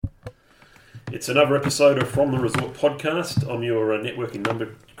It's another episode of From the Resort podcast. I'm your networking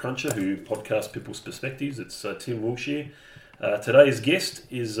number cruncher who podcasts people's perspectives. It's Tim Wilshire. Today's guest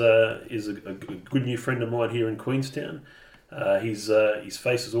is a good new friend of mine here in Queenstown. His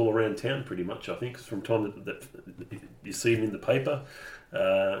face is all around town pretty much, I think, from time that you see him in the paper.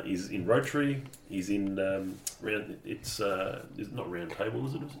 He's in Rotary. He's in it's not Round Table,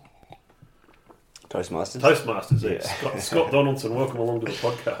 is it? Toastmasters, yeah. Scott Donaldson, welcome along to the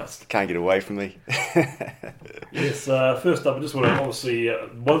podcast. Can't get away from me. Yes, first up, I just want to obviously,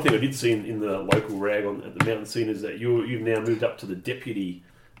 one thing I did see in the local rag at the mountain scene is that you've now moved up to the deputy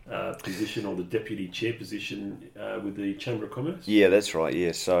position, or the deputy chair position with the Chamber of Commerce. Yeah, that's right,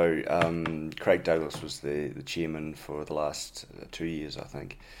 yeah. So Craig Douglas was the chairman for the last 2 years, I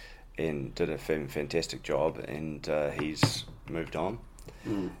think, and did a fantastic job, and he's moved on.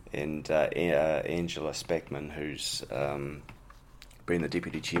 And Angela Spackman, who's been the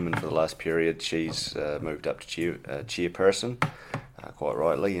deputy chairman for the last period, she's moved up to chairperson, quite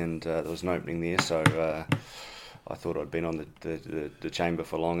rightly, and there was an opening there, so I thought I'd been on the chamber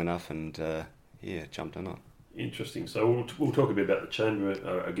for long enough, and jumped in on. Interesting. So we'll talk a bit about the chamber,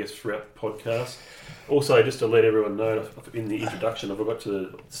 I guess, throughout the podcast. Also, just to let everyone know, in the introduction, I forgot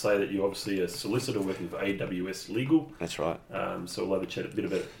to say that you're obviously a solicitor working for AWS Legal. That's right. So we'll have a chat a bit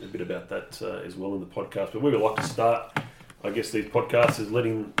about that as well in the podcast. But we would like to start, I guess, these podcasts is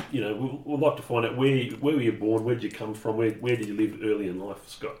letting we'd like to find out where were you born, where did you come from, where did you live early in life,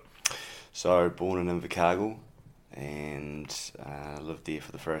 Scott? So born in Invercargill, and lived there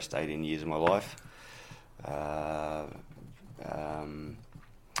for the first 18 years of my life.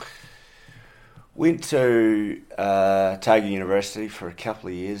 Went to Otago University for a couple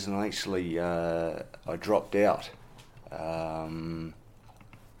of years, and actually I dropped out.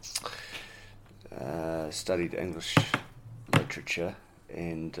 Studied English literature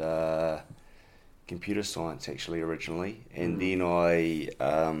and computer science actually originally, and then I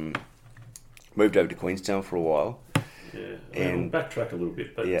moved over to Queenstown for a while. Yeah, and we'll backtrack a little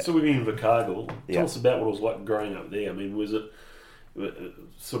bit. But yeah. So we're in Invercargill. Tell us about what it was like growing up there. I mean, was it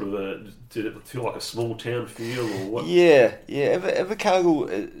sort of did it feel like a small town feel, or what? Yeah.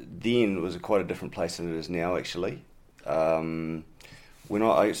 Invercargill then was quite a different place than it is now, actually. I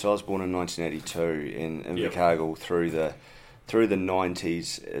was born in 1982 in Invercargill through the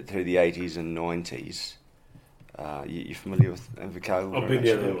 90s, through the 80s and 90s. You familiar with Invercargill? I've been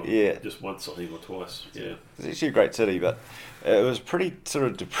down there, yeah, just once, I think, or twice. Yeah, it's actually a great city, but it was a pretty sort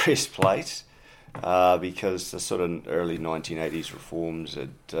of depressed place because the sort of early 1980s reforms had.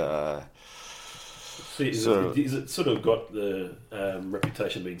 Is it sort of got the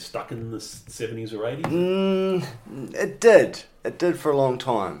reputation of being stuck in the 70s or 80s? It did for a long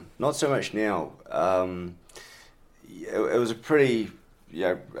time. Not so much now. It was a pretty,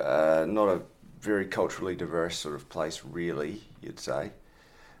 not a very culturally diverse sort of place, really, you'd say,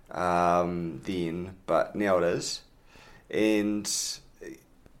 then, but now it is. And so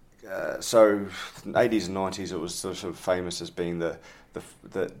 80s and 90s, it was sort of famous as being the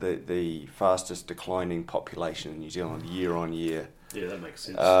fastest declining population in New Zealand year on year. Yeah, that makes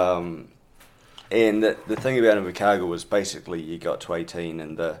sense. And the thing about Invercargill was basically you got to 18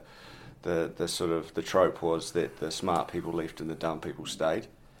 and the sort of the trope was that the smart people left and the dumb people stayed.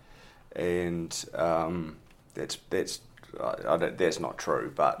 And that's not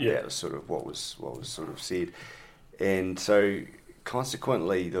true, but that was sort of what was sort of said. And so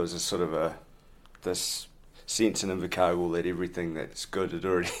consequently, there was a sort of this sense in Invercargill that everything that's good had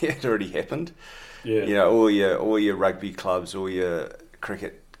already happened. Yeah, all your rugby clubs, all your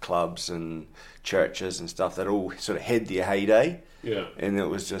cricket clubs and churches and stuff, that all sort of had their heyday. Yeah, and it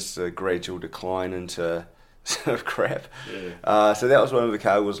was just a gradual decline into sort of crap. Yeah. So that was what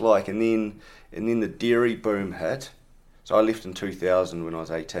Invercargill was like, and then the dairy boom hit. So I left in 2000 when I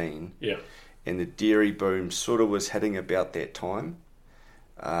was 18. Yeah. And the dairy boom sort of was hitting about that time.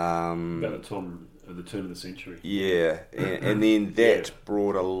 About the time of the turn of the century. Yeah, and then that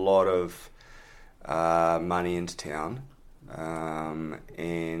brought a lot of money into town,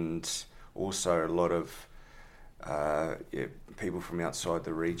 and also a lot of people from outside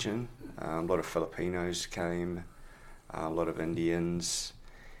the region. A lot of Filipinos came, a lot of Indians,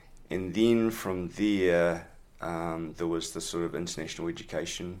 and then from there there was the sort of international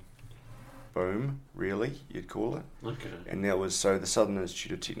education boom, really, you'd call it. Okay. And that was the Southern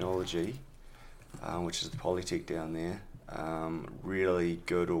Institute of Technology, which is the Polytech down there, really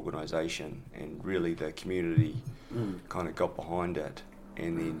good organisation, and really the community kind of got behind it,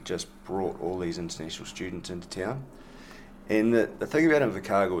 and then just brought all these international students into town. And the thing about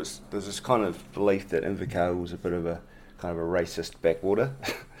Invercargill is there's this kind of belief that Invercargill is a bit of a kind of a racist backwater.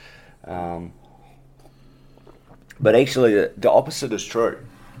 But actually, the opposite is true.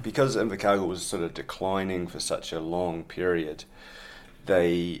 Because Invercargill was sort of declining for such a long period,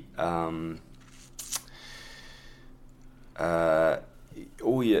 they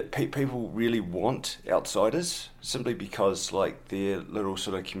people really want outsiders, simply because like their little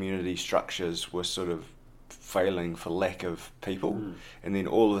sort of community structures were sort of failing for lack of people, and then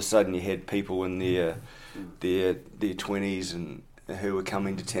all of a sudden you had people in their 20s and who were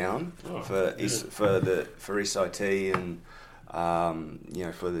coming to town for SIT and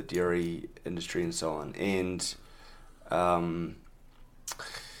for the dairy industry and so on, and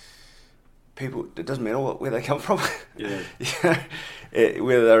people, it doesn't matter where they come from,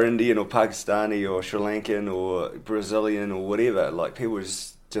 whether they're Indian or Pakistani or Sri Lankan or Brazilian or whatever. Like, people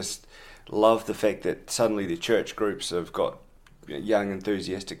just love the fact that suddenly the church groups have got young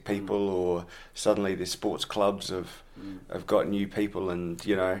enthusiastic people, or suddenly the sports clubs have got new people, and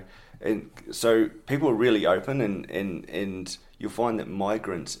and so people are really open, and you'll find that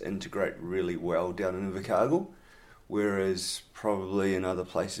migrants integrate really well down in Invercargill, whereas probably in other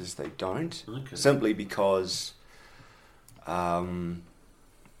places they don't. Okay. Simply because I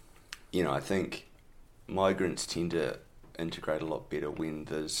think migrants tend to integrate a lot better when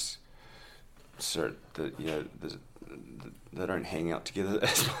there's they don't hang out together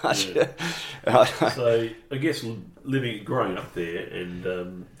as much. Yeah. So I guess growing up there,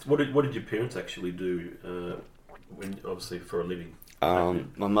 and what did your parents actually do when, obviously, for a living?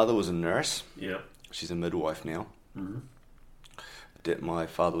 My mother was a nurse. Yeah. She's a midwife now. Mm-hmm. My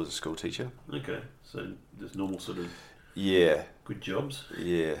father was a school teacher. Okay, so just normal sort of good jobs.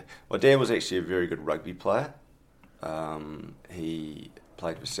 Yeah. My dad was actually a very good rugby player. He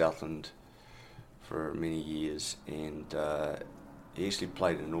played for Southland for many years, and he actually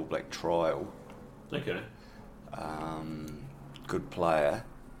played in an All Black trial. Okay. Good player.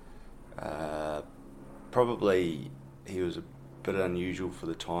 Probably he was a bit unusual for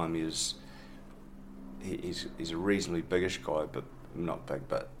the time. He's a reasonably biggish guy, but not big,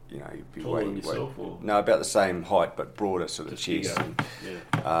 but he'd be taller than yourself, or? No, about the same height, but broader sort of Just chest.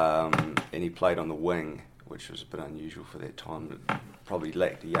 And he played on the wing, which was a bit unusual for that time. It probably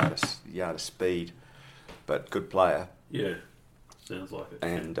lacked a yard of speed, but good player. Yeah, sounds like it.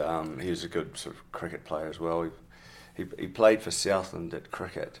 And he was a good sort of cricket player as well. He played for Southland at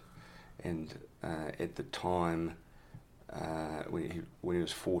cricket, and at the time, when he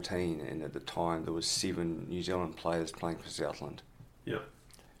was 14, and at the time there was 7 New Zealand players playing for Southland. Yeah.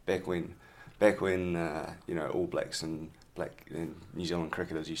 Back when All Blacks and New Zealand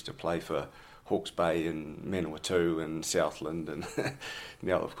cricketers used to play for Hawke's Bay and Manawatu and Southland, and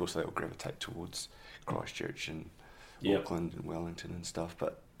now of course they all gravitate towards Christchurch and Auckland and Wellington and stuff.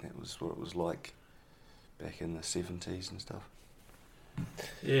 But that was what it was like back in the 70s and stuff.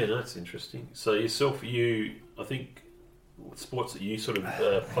 Yeah, no, that's interesting. So yourself, I think, sports that you sort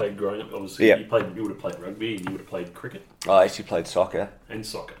of played growing up, obviously, you would have played rugby and you would have played cricket. I actually played soccer. And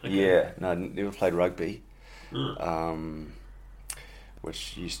soccer. Okay. Yeah, no, I never played rugby.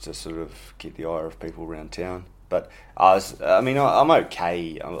 Which used to sort of get the ire of people around town. But I'm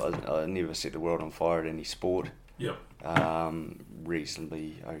okay. I never set the world on fire at any sport. Yeah.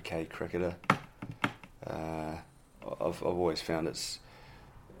 Reasonably okay cricketer. I've always found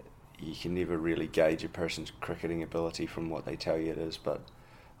you can never really gauge a person's cricketing ability from what they tell you it is, but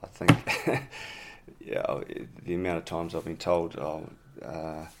I think the amount of times I've been told,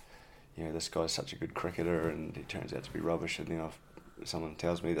 this guy's such a good cricketer, and he turns out to be rubbish, and then someone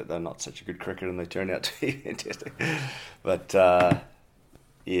tells me that they're not such a good cricketer and they turn out to be fantastic. But I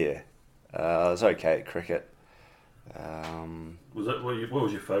was okay at cricket. What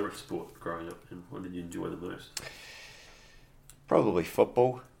was your favourite sport growing up, and what did you enjoy the most? Probably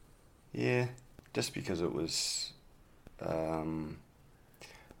football. Yeah, just because it was, I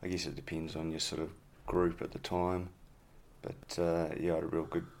guess it depends on your sort of group at the time, but I had a real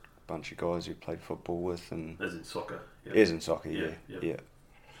good bunch of guys who played football with, and as in soccer. Yeah. As in soccer, yeah.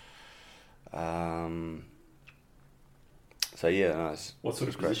 So what sort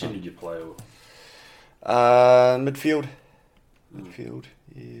of position did you play? Midfield,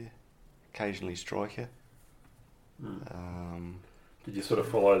 yeah. Occasionally striker. Did you sort of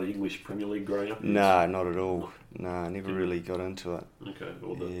follow the English Premier League growing up? No, not at all. No, I never really got into it. Okay,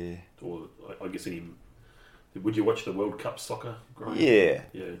 or I guess would you watch the World Cup soccer growing up?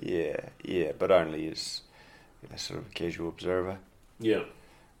 Yeah, but only as sort of a casual observer. Yeah.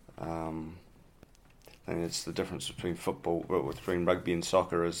 And it's the difference between between rugby and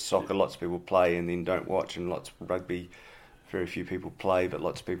soccer. Is soccer, lots of people play and then don't watch, and lots of rugby, very few people play, but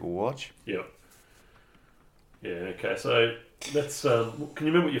lots of people watch. Yeah. Yeah. Okay. So That's. Can you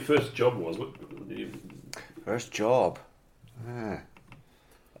remember what your first job was? First job.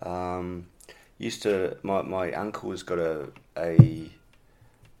 Used to. My uncle's got a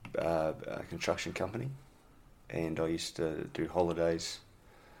construction company, and I used to do holidays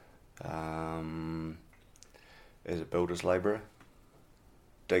as a builder's labourer,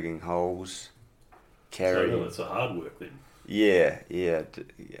 digging holes, carrying. So it's a hard work then. Yeah.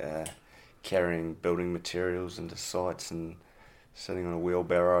 Carrying building materials into sites and sitting on a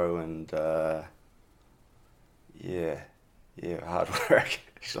wheelbarrow and hard work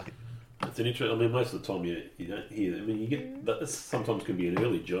actually. It's an interesting. I mean, most of the time you don't hear. I mean, you get that. This sometimes can be an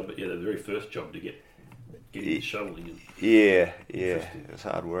early job, but the very first job to get into shoveling. And Yeah, it's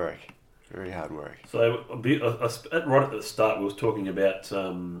hard work, very hard work. So right at the start, we was talking about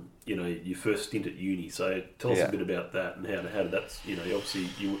your first stint at uni. So tell us a bit about that and how did that. Obviously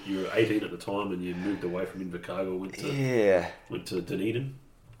you were 18 at the time and you moved away from Invercargill, went to Dunedin.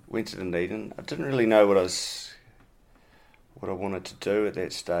 Went to Dunedin. I didn't really know what I wanted to do at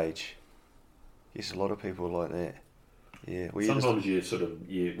that stage. Yes, a lot of people like that. Yeah. Sometimes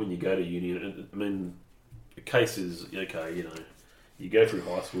when you go to uni, I mean, the case is okay. You go through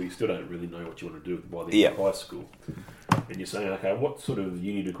high school, you still don't really know what you want to do by the end of high school, and you're saying, okay, what sort of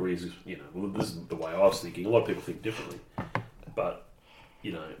uni degrees is well, this is the way I was thinking. A lot of people think differently, but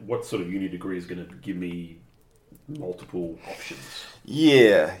what sort of uni degree is going to give me multiple options?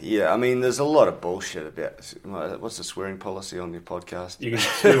 Yeah. I mean, there's a lot of bullshit about what's the swearing policy on your podcast. You can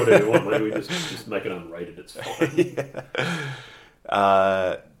say whatever you want, maybe we just make it unrated. It's fine.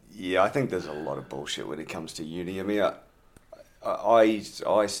 I think there's a lot of bullshit when it comes to uni. I mean,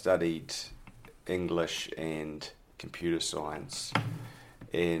 I studied English and computer science,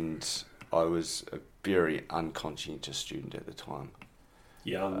 and I was a very unconscientious student at the time.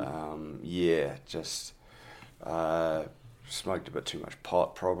 Young. Just smoked a bit too much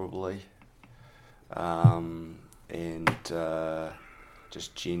pot probably, and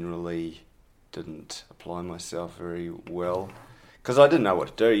just generally didn't apply myself very well because I didn't know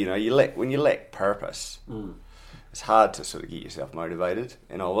what to do. When you lack purpose. It's hard to sort of get yourself motivated,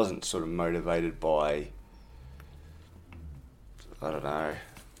 and I wasn't sort of motivated by, I don't know,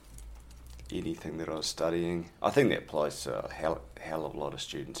 anything that I was studying. I think that applies to a hell of a lot of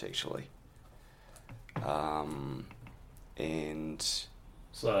students actually. And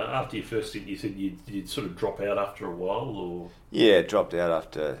so after your first stint, you said you'd sort of drop out after a while, or dropped out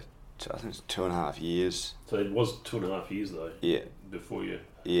after I think it's 2.5 years. So it was 2.5 years though. Yeah. Before you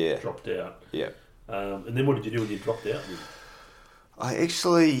dropped out. Yeah. And then what did you do when you dropped out? I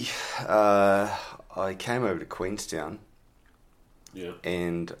actually I came over to Queenstown. Yeah.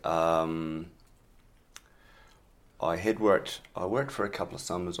 And I worked for a couple of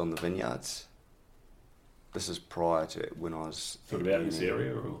summers on the vineyards. This is prior to when I was sort of out in this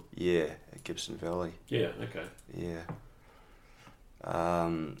area, or at Gibson Valley. Yeah. Okay. Yeah.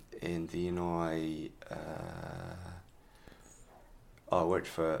 And then I worked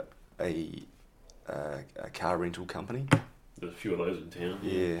for a car rental company. There's a few of those in town.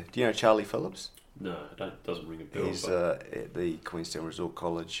 Yeah. Do you know Charlie Phillips? No, doesn't ring a bell. He's at the Queenstown Resort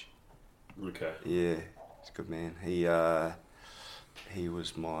College. Okay. Yeah, he's a good man. He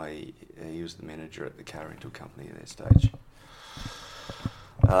was the manager at the car rental company at that stage.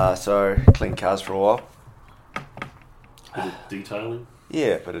 So cleaned cars for a while. Bit of detailing.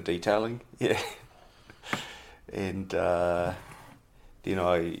 Yeah, bit of detailing. Yeah. And then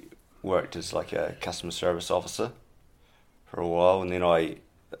I worked as like a customer service officer for a while, and then I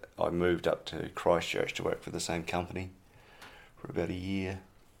moved up to Christchurch to work for the same company for about a year.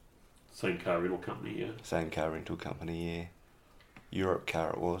 Same car rental company, yeah. Same car rental company, yeah. Europe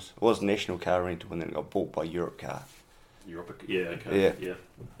Car it was. It was National Car Rental, and then it got bought by Europe Car. Europe, yeah, okay. Yeah.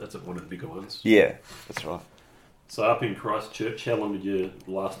 That's one of the bigger ones. Yeah, that's right. So up in Christchurch, how long did you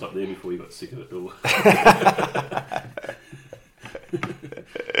last up there before you got sick of it all?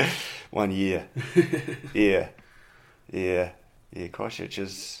 1 year. Yeah. Christchurch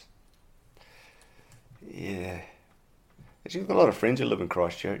is. Yeah. Actually, I've got a lot of friends who live in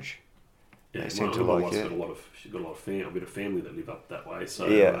Christchurch. Yeah, they seem to like it. She's got a bit of family that live up that way. So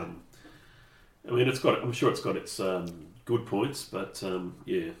yeah. I mean, I'm sure it's got its good points, but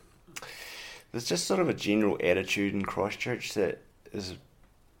yeah. There's just sort of a general attitude in Christchurch that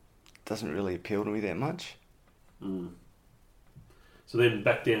doesn't really appeal to me that much. Mm. So then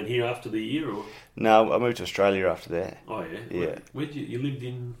back down here after the year, or? No, I moved to Australia after that. Oh yeah. Yeah. Where'd you lived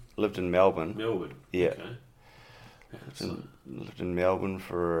in? Lived in Melbourne. Melbourne. Yeah. Okay. Lived in Melbourne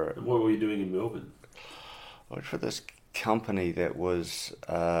for. And what were you doing in Melbourne? I worked for this company that was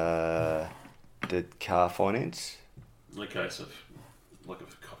did car finance. Okay, so like a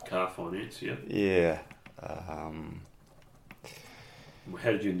car finance, yeah. Yeah. How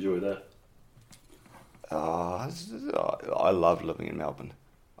did you enjoy that? I love living in Melbourne.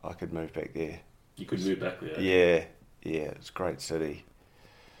 I could move back there. You could move back there. Yeah, it's a great city.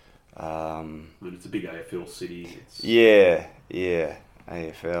 I mean, it's a big AFL city. Yeah,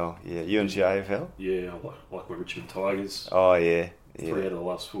 AFL. Yeah, you into AFL? Yeah, I like my Richmond Tigers. Oh yeah. 3 out of the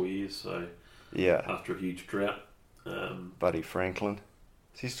last 4 years. So yeah, after a huge drought. Buddy Franklin.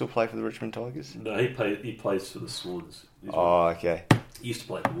 Does he still play for the Richmond Tigers? No, he plays for the Swans. Oh, okay. He used to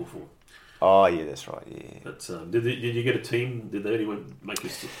play for Wolford. Oh, yeah, that's right, yeah. But did you get a team? Did anyone make you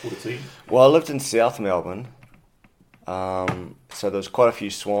support a team? Well, I lived in South Melbourne, so there was quite a few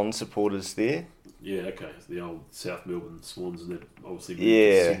Swan supporters there. Yeah, okay. It's the old South Melbourne Swans, and then obviously moved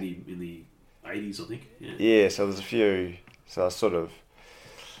to Sydney in the 80s, I think. Yeah, so there's a few. So I sort of...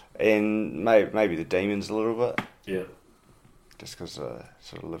 And maybe the Demons a little bit. Yeah. Just because I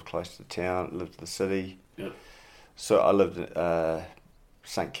sort of lived close to the town, lived in the city. Yeah. So I lived in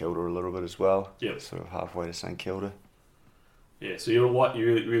St Kilda a little bit as well. Yeah. Sort of halfway to St Kilda. Yeah, so you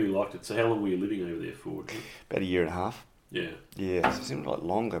really liked it. So how long were you living over there for? About a year and a half. Yeah. Yeah, so it seemed like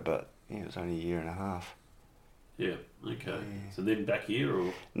longer, but yeah, it was only a year and a half. Yeah, okay. Yeah. So then back here,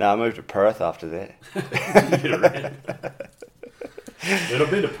 or? No, I moved to Perth after that. And I've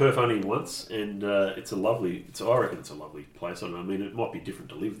been to Perth only once, and I reckon it's a lovely place. I mean, it might be different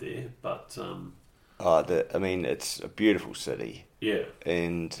to live there, but... I mean, it's a beautiful city. Yeah.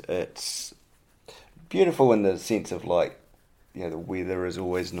 And it's beautiful in the sense of, like, you know, the weather is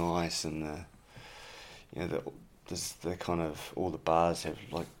always nice, and the kind of, all the bars have,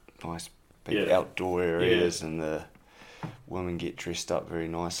 like, nice big outdoor areas, and the women get dressed up very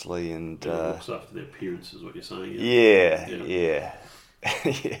nicely, and... looks after their appearance is what you're saying. Yeah.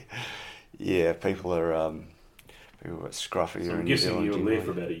 Yeah, people are scruffy. So I'm guessing you were there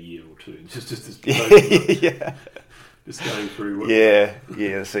for about a year or two. Just going through.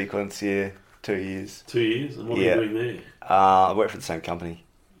 The sequence. 2 years. 2 years, and what were you doing there? I worked for the same company.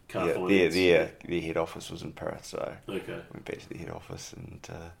 Car finance. The head office was in Perth, so went back to the head office, and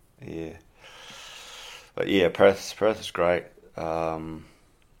But yeah, Perth is great.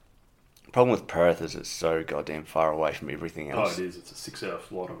 Problem with Perth is it's so goddamn far away from everything else. Oh, it is. It's a 6-hour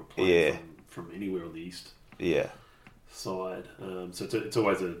flight on a plane from anywhere on the east side. So it's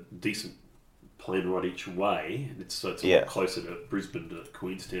always a decent plane ride each way. It's a lot closer to Brisbane to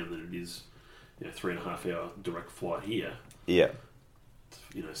Queenstown than it is, 3.5 hour direct flight here. Yeah.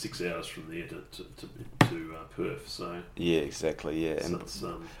 6 hours from there to Perth. So yeah, exactly. Yeah, so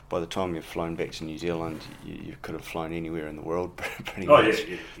and by the time you've flown back to New Zealand, you could have flown anywhere in the world pretty much.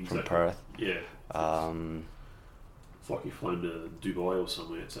 Exactly. From Perth. Yeah. It's like you've flown to Dubai or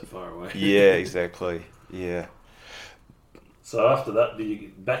somewhere. It's that far away. Yeah, exactly. Yeah. So after that, did you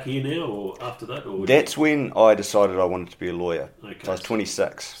get back here now, or after that, or that's when I decided I wanted to be a lawyer. Okay. So I was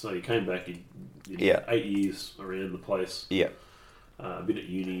 26. So you came back. You did 8 years around the place. Yeah. A bit at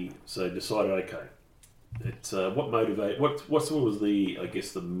uni, so decided, okay, it's what motivated. What was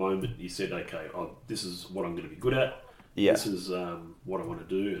the moment you said, okay, this is what I'm going to be good at. Yeah. This is what I want to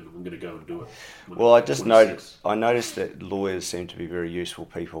do, and I'm going to go and do it. Well, I noticed that lawyers seem to be very useful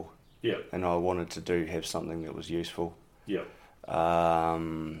people. Yeah. And I wanted to have something that was useful. Yeah.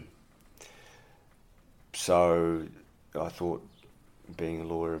 So I thought being a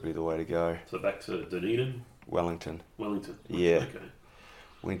lawyer would be the way to go. So back to Dunedin. Wellington. Yeah. Okay.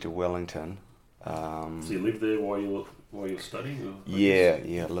 Went to Wellington. So you lived there while you were studying? Or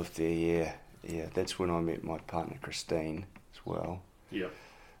I lived there. Yeah. That's when I met my partner Christine as well. Yeah.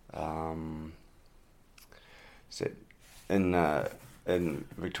 So in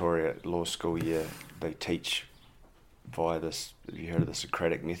Victoria Law School, they teach via this. Have you heard of the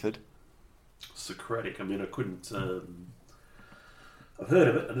Socratic method? Socratic. I mean, I couldn't. I've heard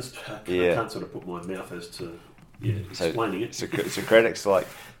of it. I can't sort of put my mouth as to explaining it. Socratic's like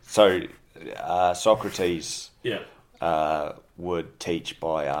Socrates. Yeah. Would teach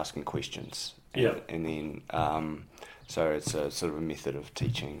by asking questions. And then so it's a sort of a method of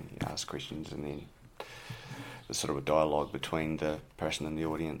teaching. You ask questions, and then there's sort of a dialogue between the person and the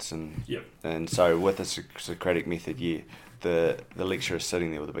audience, and so with the Socratic method, the lecturer is sitting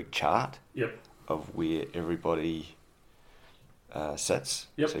there with a big chart of where everybody sits.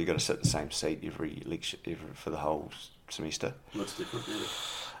 Yep. So you've got to sit in the same seat every lecture for the whole semester. That's different.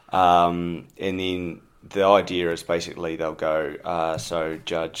 And then the idea is basically they'll go, so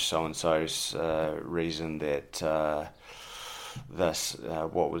Judge so and so's reason that this,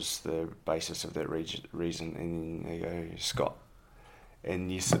 what was the basis of that reason, and then they go Scott,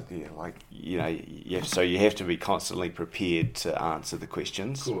 and you sit there like, so you have to be constantly prepared to answer the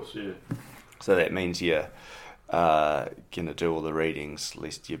questions. Of course, yeah. So that means you're going to do all the readings,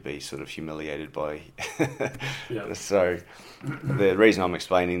 lest you be sort of humiliated by. Yeah. So the reason I'm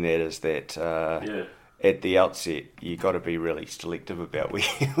explaining that is that at the outset you got to be really selective about where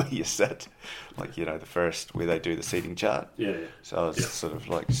you sit, like the first where they do the seating chart. Yeah. So I was sort of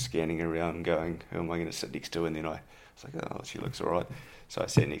like scanning around, going, who am I going to sit next to? And then I was like, oh, she looks all right. So I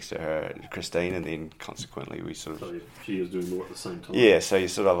sat next to her, Christine, and then consequently we sort of. So she was doing more at the same time. Yeah, so you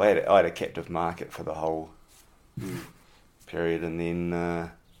sort of I had a captive market for the whole period, and then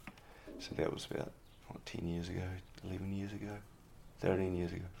so that was about 10 years ago, 11 years ago, 13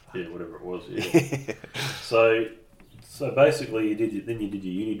 years ago. Yeah, whatever it was. Yeah. So basically, you did your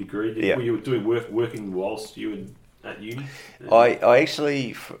uni degree. Were you doing working whilst you were at uni? I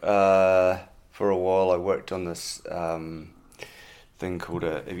actually for a while I worked on this thing called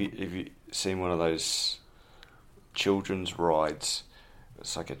have you seen one of those children's rides?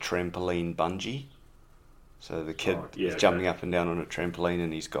 It's like a trampoline bungee. So the kid is jumping up and down on a trampoline,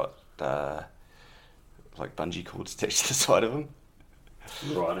 and he's got like bungee cords attached to the side of him.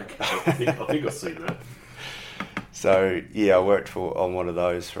 Right. Okay. I think I've seen that. So I worked on one of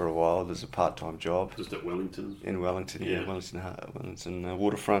those for a while. There's a part-time job. Just at Wellington. In Wellington, Wellington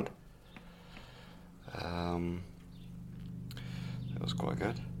waterfront. That was quite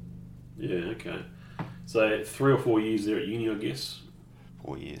good. Yeah. Okay. So 3 or 4 years there at uni, I guess.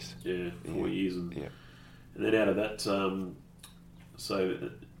 4 years. Yeah, 4 years, and and then out of that, and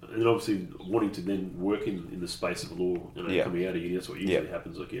obviously wanting to then work in the space of law, coming out of uni, that's what usually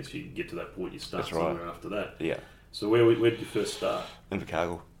happens. I guess you get to that point, you start somewhere after that. Yeah. So where did you first start?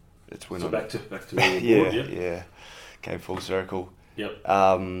 Invercargill. It's when back to where you were born, yeah. Came full circle. Yep.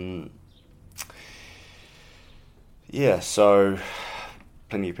 So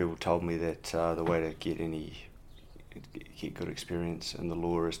plenty of people told me that the way to get good experience in the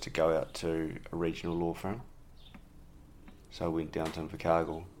law is to go out to a regional law firm. So I went down to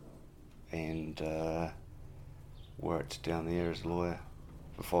Invercargill and worked down there as a lawyer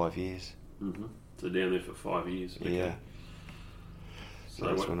for 5 years. Mm-hmm. So down there for 5 years. Okay. Yeah. So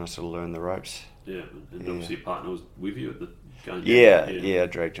that's when I sort of learned the ropes. Yeah, and obviously your partner was with you at the going down. Yeah, I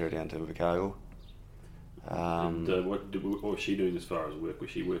dragged her down to Invercargill. What was she doing as far as work? Was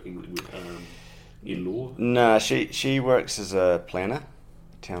she working with in law? No, she works as a planner,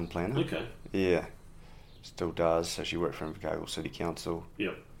 town planner. Okay. Yeah, still does. So she worked for Invercargill City Council.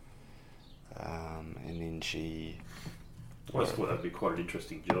 Yep. And then she. I thought that'd be quite an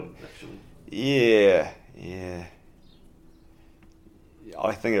interesting job, actually. Yeah.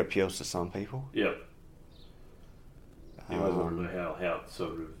 I think it appeals to some people. Yep. I always want to know how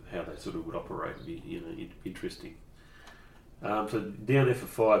they sort of would operate. It'd be interesting. So down there for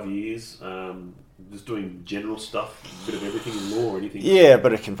 5 years, just doing general stuff, a bit of everything in law or anything. Yeah, a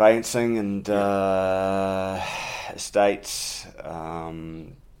bit of conveyancing and estates,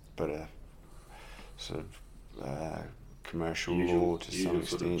 bit of sort of commercial law to some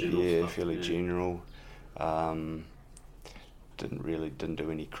extent. Stuff, fairly general. Didn't do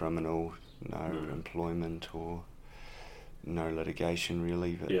any criminal, no employment or no litigation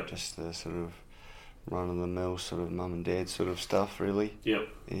really, but just the sort of run-of-the-mill sort of mum and dad sort of stuff really. Yep.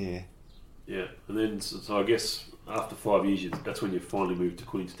 Yeah. And then, so I guess after 5 years, that's when you finally moved to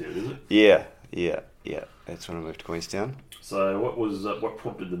Queenstown, is it? Yeah. That's when I moved to Queenstown. So what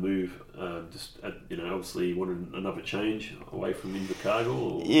prompted the move? Obviously you wanted another change away from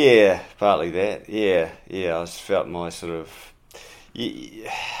Invercargill? Yeah, partly that. Yeah. I just felt my sort of. Yeah.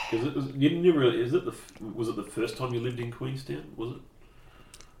 Was it the first time you lived in Queenstown? Was it?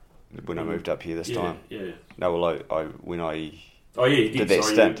 When I moved up here this time? Yeah. No, well, when I you did that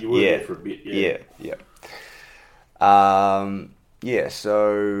stint. You were there for a bit. Yeah.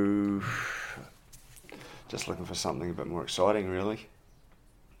 So just looking for something a bit more exciting, really.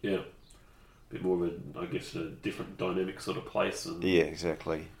 Yeah. A bit more of a different dynamic sort of place. And, yeah,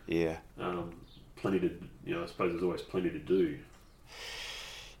 exactly. Yeah. Plenty to, I suppose there's always plenty to do.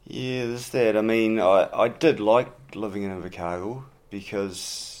 Yeah, there's that. I mean, I did like living in Invercargill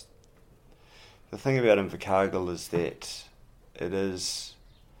because the thing about Invercargill is that it is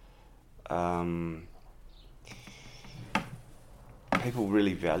people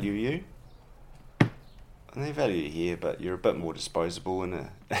really value you, and they value you here, but you're a bit more disposable in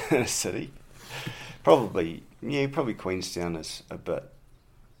a city. Probably Queenstown is a bit.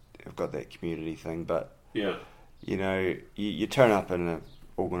 I've got that community thing, but you turn up in an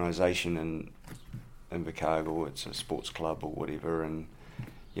organisation in Invercargill, it's a sports club or whatever, and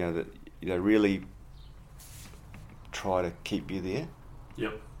they really try to keep you there.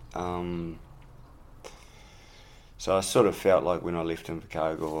 Yep. So I sort of felt like when I left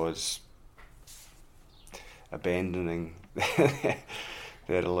Invercargill, I was abandoning that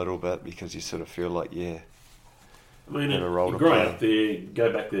a little bit, because you sort of feel like, I mean, have a role you to grow play. up there,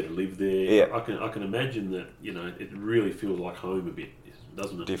 go back there to live there. Yeah. I can imagine that, you know, it really feels like home a bit,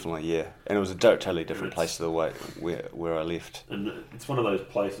 doesn't it? Definitely, yeah. And it was a totally different It's- place to the way where I left. And it's one of those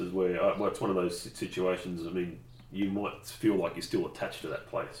places where, well, it's one of those situations, I mean, you might feel like you're still attached to that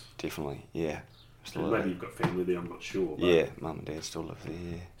place. Definitely, yeah. And maybe you've got family there, I'm not sure. But Yeah, mum and dad still live there,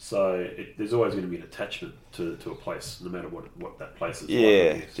 yeah. So there's always going to be an attachment to a place, no matter what that place is like. Yeah,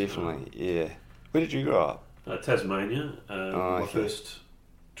 I guess. definitely, yeah. Where did you grow up? Tasmania, my okay. first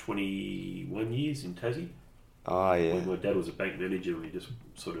 21 years in Tassie. Oh, yeah. When my dad was a bank manager, we just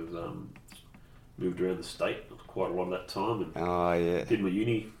sort of moved around the state quite a lot of that time, and Oh, yeah. did my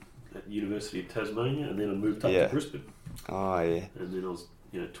uni at University of Tasmania, and then I moved up Yeah. to Brisbane, Oh, yeah. and then I was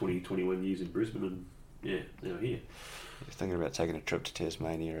 21 years in Brisbane, and now here. I was thinking about taking a trip to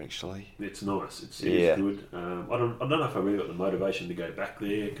Tasmania, actually. It's nice. It's Yeah. good. I don't know if I really got the motivation to go back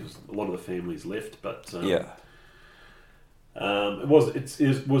there, because a lot of the families left, but Yeah. it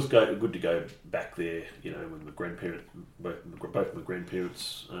was good to go back there. You know, when my both my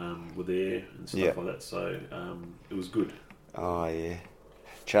grandparents were there and stuff Yeah. like that. So it was good. Oh, yeah.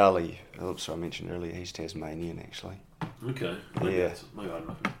 Charlie Phillips, I mentioned earlier, he's Tasmanian, actually. Okay. Yeah. Maybe I don't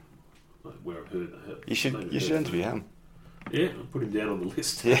know where I've heard that. You should interview him. Yeah, I'll put him down on the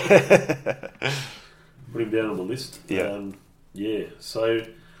list. Yeah. Put him down on the list. Yeah. Yeah. So,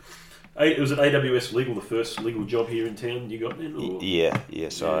 was it AWS Legal, the first legal job here in town you got then? Or? Yeah.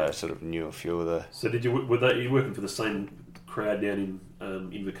 So Yeah. I sort of knew a few of the... So did you? Were you working for the same crowd down in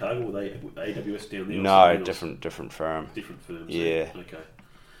Invercargill? Were they AWS down there? Or No, something else? different firm. Different firms. Yeah. Okay.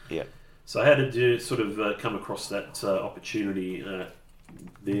 Yeah. So how did you sort of come across that opportunity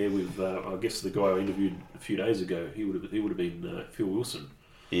there with? I guess the guy I interviewed a few days ago. He would have been Phil Wilson.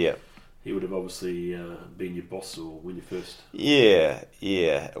 Yeah. He would have obviously been your boss, or when you first. Yeah.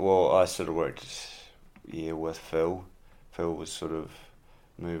 Well, I sort of worked, with Phil. Phil was sort of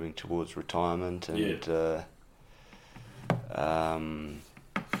moving towards retirement, and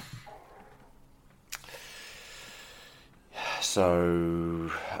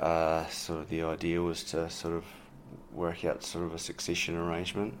so sort of the idea was to sort of work out sort of a succession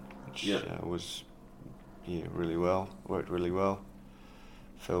arrangement, which was really well, worked really well.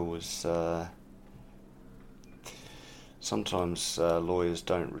 Phil was sometimes lawyers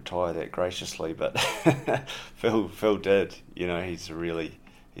don't retire that graciously, but Phil did. You know, he's a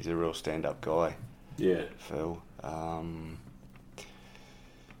real stand-up guy. Yeah. Phil,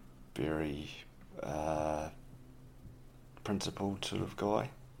 very principled sort of guy.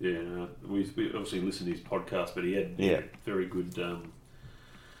 Yeah, we obviously listened to his podcast, but he had very good,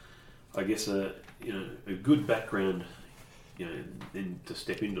 I guess, a good background, then to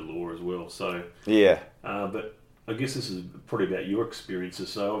step into law as well. So but I guess this is probably about your experiences.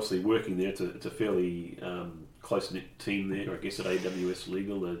 So obviously working there, it's a fairly close-knit team there. I guess at AWS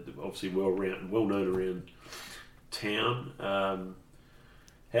Legal, they're obviously well known around town.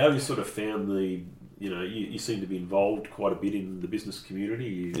 How have you sort of found you seem to be involved quite a bit in the business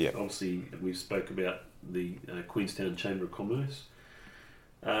community. Obviously, we spoke about the Queenstown Chamber of Commerce.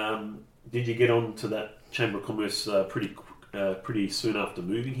 Did you get on to that Chamber of Commerce pretty soon after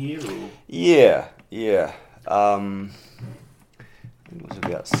moving here? Or? Yeah. It was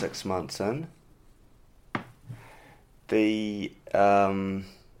about 6 months in.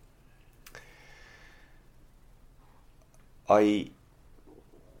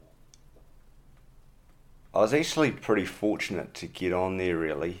 I was actually pretty fortunate to get on there,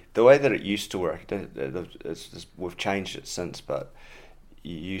 really. The way that it used to work, we've changed it since, but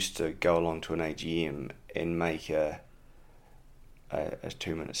you used to go along to an AGM and make a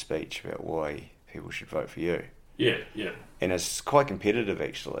 2-minute speech about why people should vote for you. Yeah. And it's quite competitive,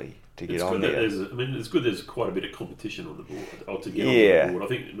 actually, to get on there. It's good there's quite a bit of competition on the board, or to get on the board. I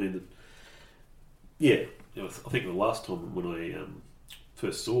think the last time when I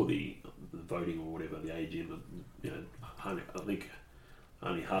first saw the voting or whatever, the AGM, I think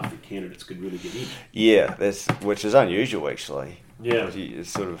only half the candidates could really get in. Yeah, which is unusual, actually. Yeah. It's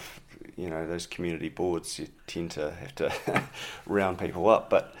sort of, those community boards, you tend to have to round people up.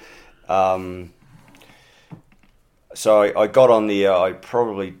 But so I got on there. I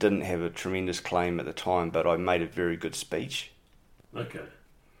probably didn't have a tremendous claim at the time, but I made a very good speech. Okay.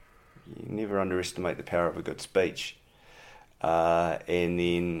 You never underestimate the power of a good speech. And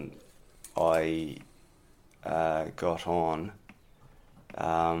then I got on,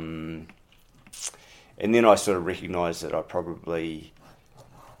 and then I sort of recognised that I probably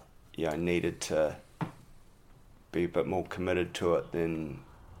needed to be a bit more committed to it than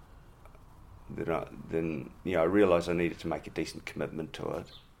I realised I needed to make a decent commitment to it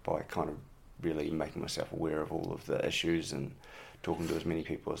by kind of really making myself aware of all of the issues and talking to as many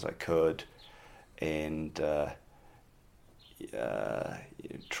people as I could, and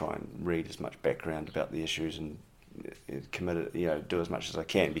try and read as much background about the issues and committed, do as much as I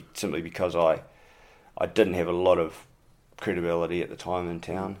can, simply because I didn't have a lot of credibility at the time in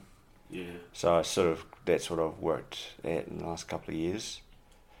town. Yeah. So that's what I've worked at in the last couple of years.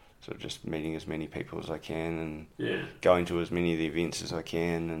 So just meeting as many people as I can and going to as many of the events as I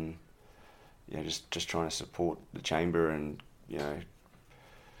can, and just trying to support the chamber and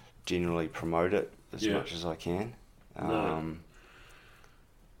generally promote it as much as I can. I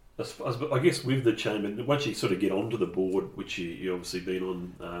guess with the chamber, once you sort of get onto the board, which you obviously been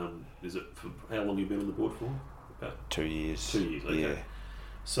on, is it for how long have you been on the board for? About 2 years. 2 years, okay. Yeah.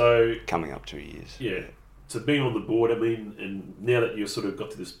 So coming up 2 years. Yeah. So being on the board, I mean, and now that you've sort of got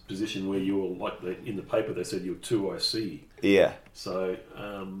to this position where you're like in the paper they said you're 2IC. Yeah. So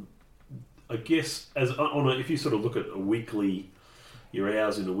I guess if you sort of look at your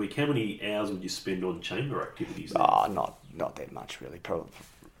hours in a week, how many hours would you spend on chamber activities? Not that much really. Probably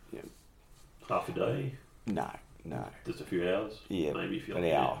half a day. No. Just a few hours. Yeah, maybe if you're an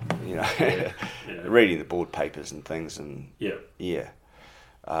hour. Yeah. Reading the board papers and things, and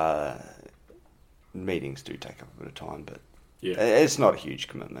meetings do take up a bit of time, but it's not a huge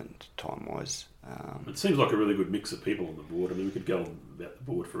commitment time-wise. It seems like a really good mix of people on the board. I mean, we could go on about the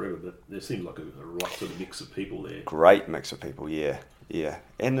board forever, but there seems like a right sort of mix of people there. Great mix of people, yeah.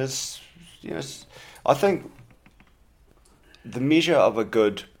 And there's, I think the measure of a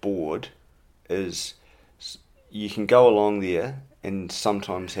good board is you can go along there and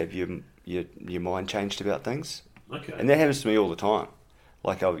sometimes have your mind changed about things. Okay. And that happens to me all the time.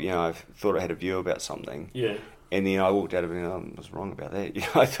 Like I've thought I had a view about something. Yeah. And then I walked out of it and I was wrong about that.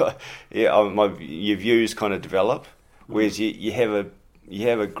 I thought, your views kind of develop. Whereas you have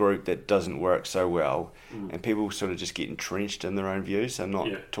a group that doesn't work so well, and people sort of just get entrenched in their own views. They're not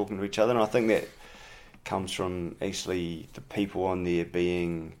talking to each other. And I think that comes from actually the people on there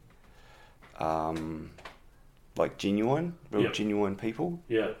being like genuine people.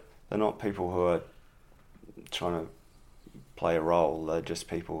 Yeah. They're not people who are trying to play a role. They're just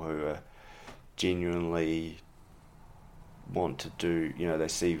people who are genuinely want to do, they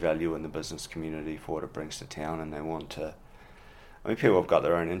see value in the business community for what it brings to town, and they want to. I mean, people have got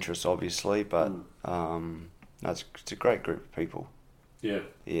their own interests, obviously, but it's a great group of people. Yeah.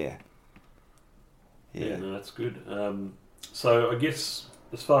 Yeah. No, that's good. So I guess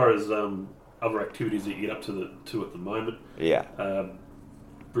as far as other activities that you get up to at the moment,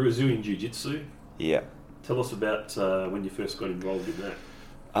 Brazilian Jiu-Jitsu. Yeah. Tell us about when you first got involved in that.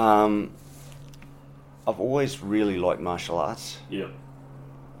 I've always really liked martial arts. Yeah.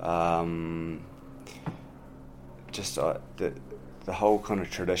 Just the whole kind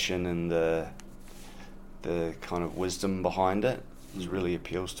of tradition and the kind of wisdom behind it really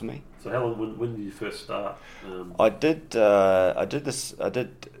appeals to me. So how long? When did you first start? I did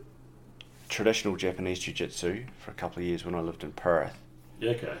traditional Japanese jiu-jitsu for a couple of years when I lived in Perth.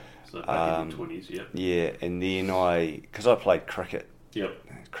 Yeah. Okay. So back in your 20s, yeah. Yeah, and then because I played cricket. Yep.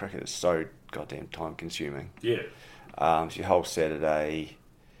 Cricket is so goddamn time consuming. Yeah. So your whole Saturday,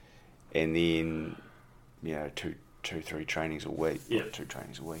 and then 3 trainings a week. Yeah. 2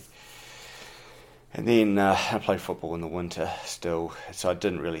 trainings a week. And then I played football in the winter still, so I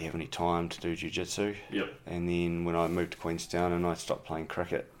didn't really have any time to do jiu-jitsu. Yep. And then when I moved to Queenstown and I stopped playing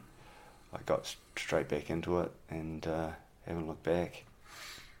cricket, I got straight back into it and haven't looked back.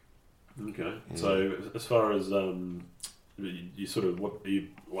 Okay. Yeah. So as far as you sort of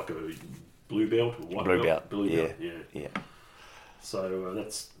like a blue belt or white blue belt? Blue belt. Yeah. So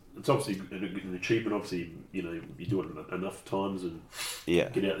it's obviously an achievement. Obviously, you do it enough times and get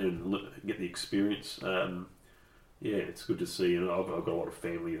out there and get the experience. It's good to see. I've got a lot of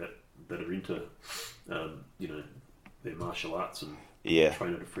family that are into their martial arts and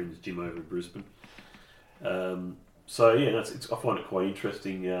train at a friend's gym over in Brisbane. I find it quite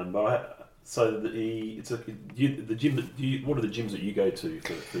interesting. The gym. What are the gyms that you go to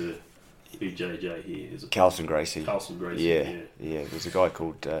for BJJ here? Is it Carlson Gracie? Carlson Gracie. Yeah. There's a guy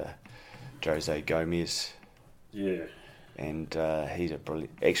called Jose Gomez. Yeah. And he's a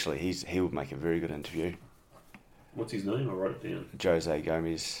brilliant. Actually, he would make a very good interview. What's his name? I'll write it down. Jose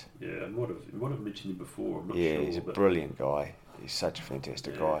Gomez. Yeah, I might have mentioned him before. I'm not sure. Yeah, he's a brilliant guy. He's such a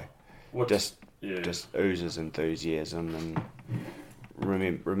fantastic guy. Just oozes enthusiasm and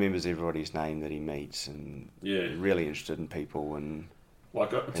remembers everybody's name that he meets, and really interested in people, and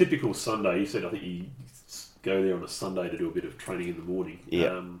Like a typical Sunday, you said I think you go there on a Sunday to do a bit of training in the morning.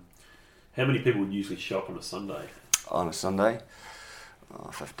 Yeah. How many people would usually show up on a Sunday? On a Sunday,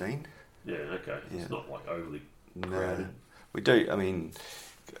 15. Yeah, okay. Yeah. It's not like overly No, crowded. we do. I mean,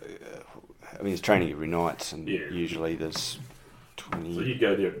 it's training every night, and Yeah. usually there's 20. So you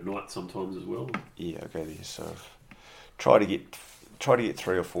go there at night sometimes as well? Yeah, I go there. So try to get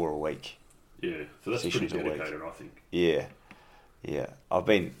 3 or 4 a week. Yeah, so that's pretty Sessions a week. dedicated, I think. Yeah. I've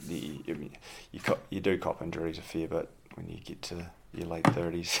been. You do cop injuries a fair bit when you get to your late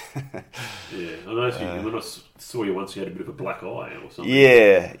 30s. Yeah, I noticed when I saw you once, you had a bit of a black eye or something.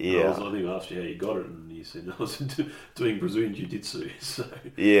 Yeah. I think I asked you how you got it, and you said I was doing Brazilian Jiu-Jitsu. So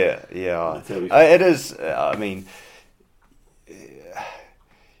Yeah. that's how we. It is. I mean,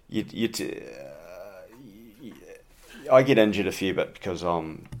 I get injured a fair bit because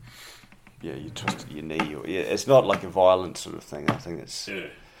you twisted your knee. It's not like a violent sort of thing. I think it's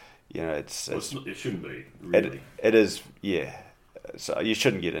it shouldn't be really. It is. Yeah. So you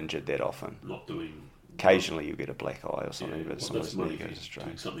shouldn't get injured that often. Not doing. Occasionally you get a black eye or something, but that's somebody's more knee if goes you're astray.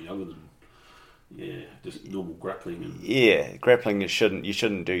 doing something other than just normal grappling. And, Yeah, grappling. You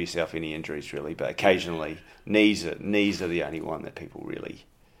shouldn't do yourself any injuries really, but occasionally knees are the only one that people really.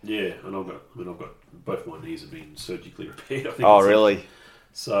 Yeah, and I've got both my knees have been surgically repaired. I think. Oh, really?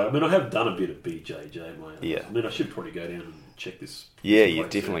 So I have done a bit of BJJ. Yeah. I should probably go down and check this. Yeah, you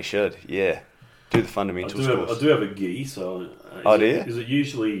definitely should. Yeah, do the fundamentals course. I do have a gi. So do you? Is it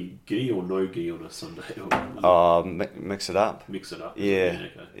usually gi or no gi on a Sunday? Mix it up. Mix it up. Yeah,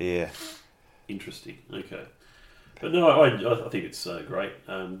 Okay. yeah. Interesting. Okay. But no, I think it's great.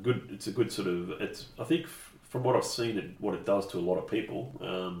 Good. It's a good sort of. I think from what I've seen, what it does to a lot of people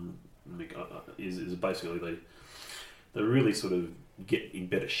is basically they really sort of get in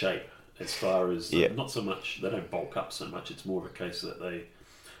better shape as far as not so much they don't bulk up so much. It's more of a case that they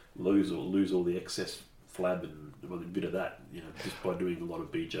lose all the excess flab and a bit of that, just by doing a lot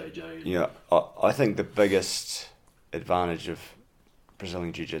of BJJ. Yeah, I think the biggest advantage of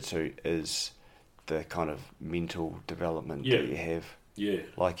Brazilian Jiu-Jitsu is the kind of mental development that you have. Yeah.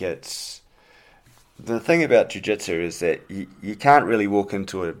 Like it's... The thing about Jiu-Jitsu is that you can't really walk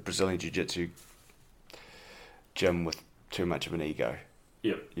into a Brazilian Jiu-Jitsu gym with too much of an ego.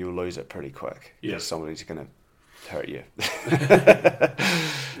 Yep. You'll lose it pretty quick. Yeah. Because somebody's going to hurt you.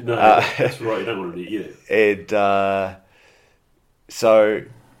 No, that's right. You don't want to do it. And so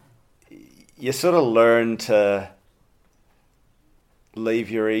you sort of learn to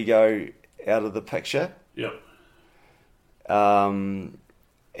leave your ego out of the picture. Yep.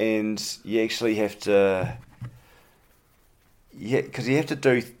 And you actually have to, because you have to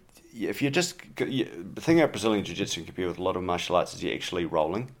do, if you're just, the thing about Brazilian Jiu-Jitsu compared with a lot of martial arts is you're actually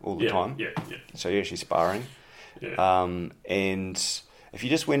rolling all the time. Yeah. So you're actually sparring. Yeah. And if you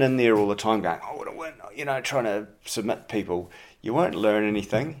just went in there all the time going, I want to win, trying to submit people, you won't learn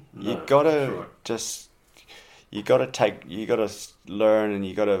anything. No, You've got to right. you got to learn, and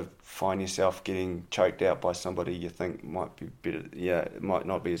you got to find yourself getting choked out by somebody you think might be better. Yeah, it might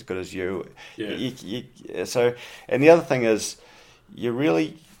not be as good as you. Yeah. So, and the other thing is, you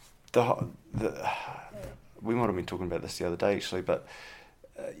really we might have been talking about this the other day actually, but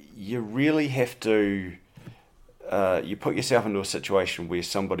you really have to. You put yourself into a situation where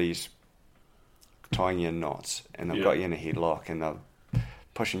somebody's tying you in knots, and they've got you in a headlock, and they're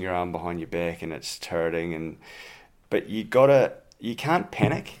pushing your arm behind your back, and it's hurting, but you can't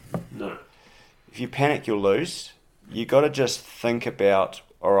panic. No. If you panic, you'll lose. You got to just think about,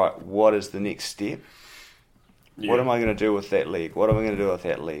 all right, what is the next step? Yeah. What am I going to do with that leg? What am I going to do with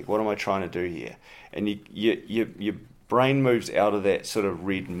that leg? What am I trying to do here? And your brain moves out of that sort of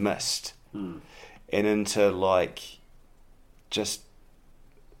red mist and into just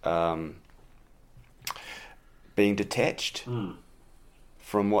being detached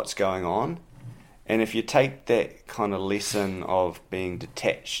from what's going on. And if you take that kind of lesson of being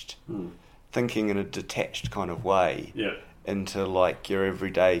detached, thinking in a detached kind of way into your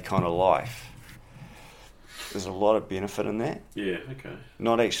everyday kind of life, there's a lot of benefit in that. Yeah, okay.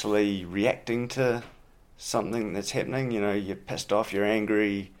 Not actually reacting to something that's happening. You're pissed off, you're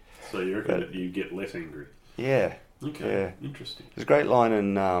angry. So you reckon that you get less angry? Yeah. Okay, yeah. Interesting. There's a great line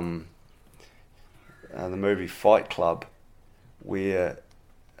in the movie Fight Club where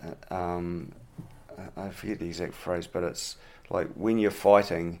I forget the exact phrase, but it's like when you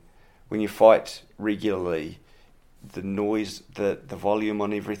fight regularly, the noise, the volume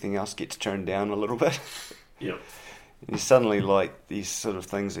on everything else gets turned down a little bit. Yeah. And suddenly, these sort of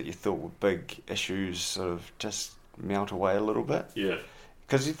things that you thought were big issues sort of just melt away a little bit. Yeah.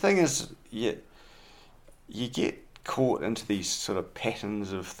 Because the thing is, you get caught into these sort of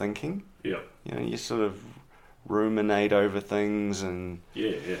patterns of thinking. Yeah. You know, you sort of ruminate over things and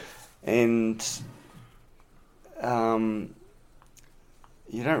you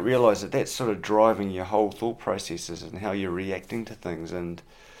don't realise that that's sort of driving your whole thought processes and how you're reacting to things. And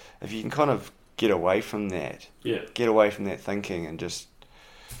if you can kind of get away from that thinking and just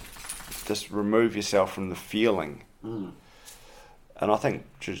remove yourself from the feeling. Mm. And I think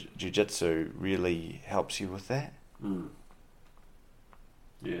jiu-jitsu really helps you with that. Mm.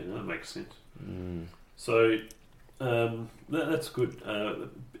 Yeah, that makes sense. Mm. So that's good.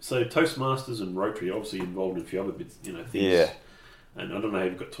 So Toastmasters and Rotary, obviously involved in a few other bits, you know, things. Yeah. And I don't know how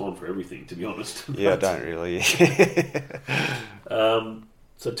you've got time for everything, to be honest. Yeah, I don't really.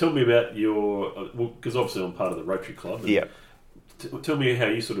 So tell me about your, because obviously I'm part of the Rotary Club. Yeah. Tell me how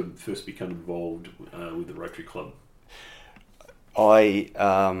you sort of first become involved with the Rotary Club. I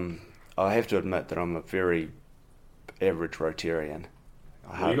have to admit that I'm a very average Rotarian.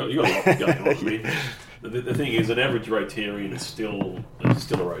 You got a lot going on. I mean, the thing is, an average Rotarian is still a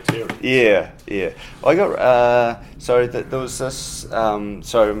Rotarian. Yeah. I got there was this.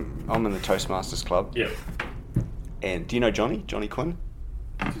 So I'm in the Toastmasters Club. Yeah. And do you know Johnny Quinn?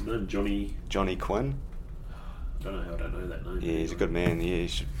 What's his name? Johnny Quinn. I don't know how I don't know that name. Yeah, he's a good man. Yeah, you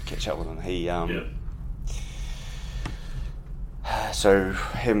should catch up with him. He So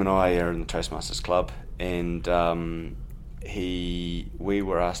him and I are in the Toastmasters Club, and we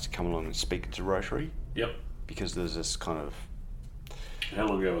were asked to come along and speak to Rotary. Yep. Because there's this kind of. How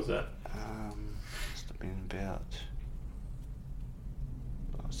long ago was that? Must have been about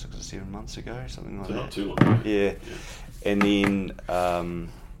 6 or 7 months ago, something like that. Not too long. Yeah. And then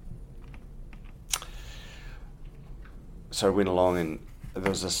so I went along, and there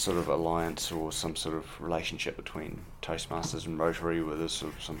was this sort of alliance or some sort of relationship between Toastmasters and Rotary, where there's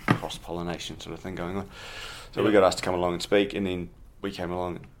sort of some cross-pollination sort of thing going on. So we got asked to come along and speak, and then we came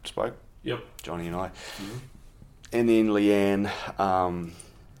along and spoke. Yep. Johnny and I. Mm-hmm. And then Leanne,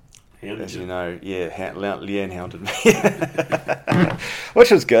 as you know, Leanne hounded me,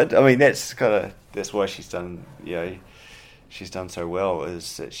 which was good. I mean, that's why she's done. You know, she's done so well,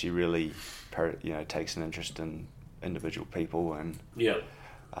 is that she really, takes an interest in individual people, and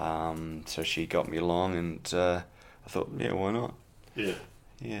so she got me along, and I thought, why not? Yeah.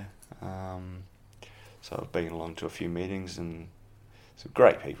 So I've been along to a few meetings, and some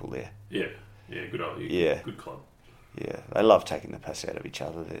great people there. Yeah, good idea. Yeah, good club. Yeah, they love taking the piss out of each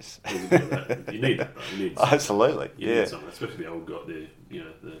other. You need that, though. You need absolutely. You need something, especially the old guy there.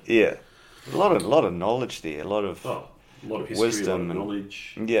 Yeah, a lot of knowledge there. A lot of history, wisdom, a lot of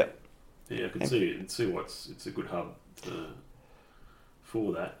knowledge. Yeah, I can see it. And see it's a good hub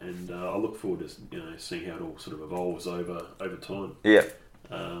for that, and I look forward to seeing how it all sort of evolves over time. Yeah.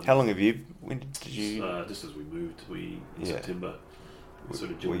 How long have you? When did you? Just as we moved, in September. We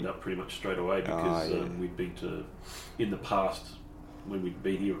sort of joined up pretty much straight away because we'd been to, in the past, when we'd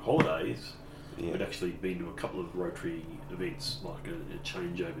been here on holidays, we'd actually been to a couple of Rotary events, like a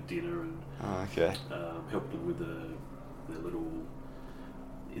changeover dinner, and helped them with their little,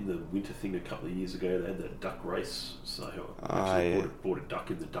 in the winter thing a couple of years ago, they had that duck race, so I bought a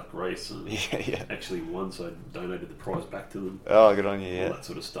duck in the duck race, and actually won, so I donated the prize back to them. Oh, good on you, all that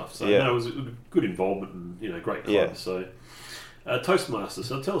sort of stuff. So it was a good involvement, and great club. So Toastmasters.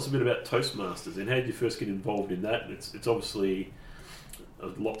 So tell us a bit about Toastmasters, and how did you first get involved in that? It's obviously a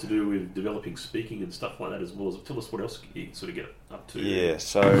lot to do with developing speaking and stuff like that, as well as tell us what else you sort of get up to. Yeah,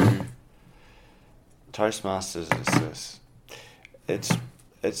 so Toastmasters is this.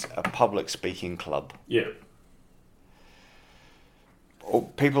 It's a public speaking club. Yeah.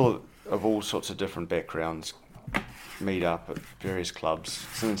 People of all sorts of different backgrounds meet up at various clubs.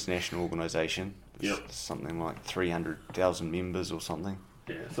 It's an international organisation. It's something like 300,000 members or something.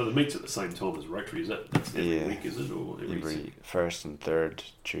 Yeah, so it meets at the same time as Rotary, is that? That's every week, is it? Or every first and third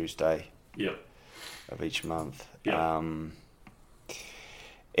Tuesday of each month.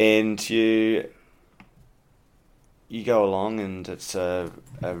 And you go along, and it's a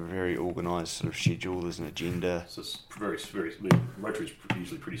very organised sort of schedule. There's an agenda. So it's very, very. Rotary's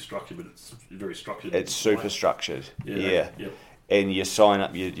usually pretty structured, but it's very structured. It's super structured. Yeah. Yep. And you sign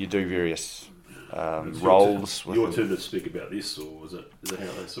up. You do various roles. Your turn to speak about this, or is it how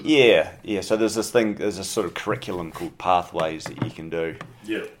they sort of? Yeah. So there's this thing. There's a sort of curriculum called Pathways that you can do.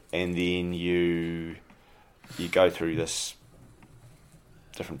 Yeah. And then you go through this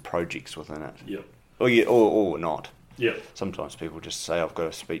different projects within it. Yep. Or not. Yeah. Sometimes people just say, "I've got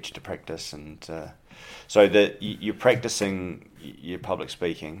a speech to practice," and so that you're practicing your public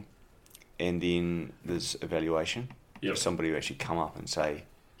speaking, and then there's evaluation. Yep. Somebody will actually come up and say,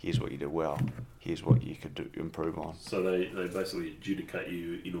 here's what you did well, here's what you could improve on. So they basically adjudicate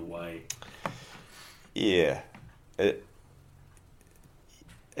you in a way. Yeah,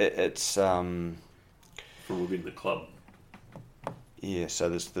 it's from within the club. Yeah, so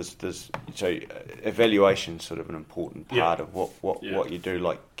there's so evaluation's sort of an important part of what you do.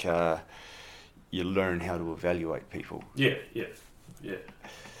 Like you learn how to evaluate people. Yeah.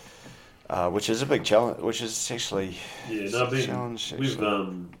 Which is a big challenge. Which is actually a challenge.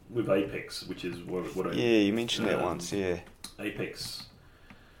 With Apex, which is what I you mentioned that once. Yeah, Apex.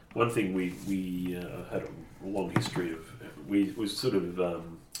 One thing we had a long history of. We was sort of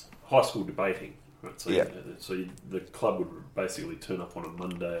high school debating. Right, so the club would basically turn up on a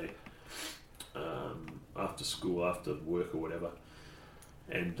Monday after school, after work or whatever,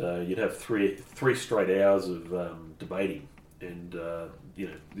 and you'd have three straight hours of debating, and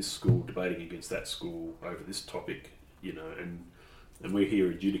this school debating against that school over this topic, and we're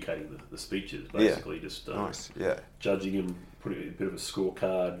here adjudicating the speeches, basically just judging them, putting a bit of a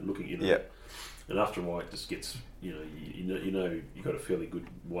scorecard, looking, and after a while it just gets, you've got a fairly good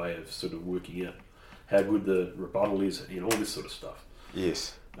way of sort of working out how good the rebuttal is, all this sort of stuff.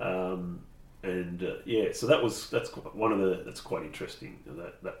 Yes. So that's quite interesting,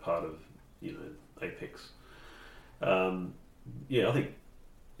 that part of Apex. I think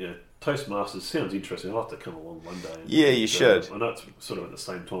Toastmasters sounds interesting. I'll have to come along one day. You should. I know it's sort of at the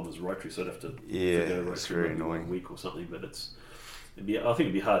same time as Rotary, so I'd have to go it's very annoying. 1 week or something. But I think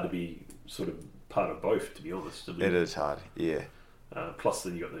it'd be hard to be sort of part of both, to be honest. I mean, it is hard. Yeah. Plus,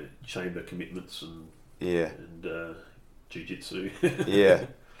 then you got the chamber commitments and jiu-jitsu.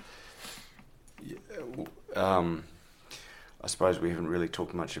 I suppose we haven't really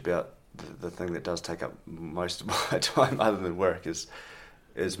talked much about the thing that does take up most of my time, other than work, is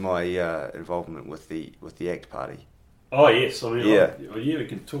my involvement with the ACT Party. Oh yes, I mean, we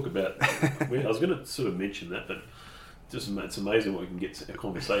can talk about. I was going to sort of mention that, but it's amazing what we can get a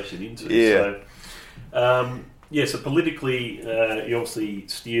conversation into. Yeah. So politically, you obviously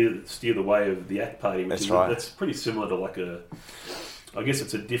steer the way of the ACT Party, which that's pretty similar to I guess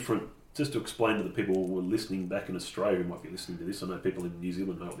it's a different. Just to explain to the people who are listening back in Australia who might be listening to this, I know people in New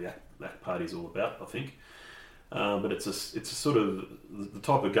Zealand know what the ACT Party is all about, I think. But it's a sort of the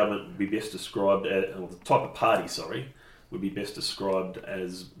type of government would be best described as, or the type of party, would be best described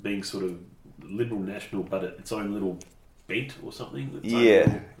as being sort of liberal national, but its own little bent or something.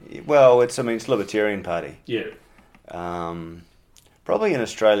 Well, it's libertarian party. Yeah. Probably in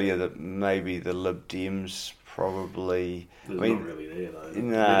Australia maybe the Lib Dems probably. Not really there though.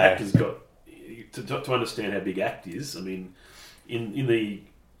 No. ACT has got to understand how big ACT is. I mean, in the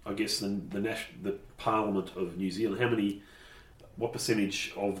the Parliament of New Zealand, what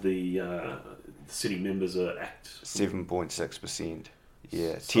percentage of the sitting members are ACT? 7.6%.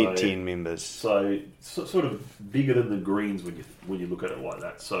 Yeah, 10 members. So sort of bigger than the Greens when you look at it like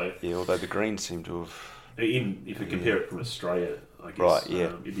that. So although the Greens seem to have. If you compare it from Australia, I guess, right,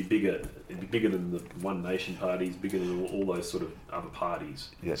 yeah. It'd be bigger than the One Nation parties, bigger than all those sort of other parties.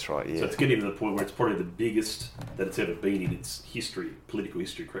 That's right, yeah. So it's getting to the point where it's probably the biggest that it's ever been in its history, political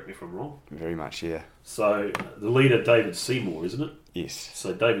history, correct me if I'm wrong. Very much, yeah. So the leader, David Seymour, isn't it? Yes.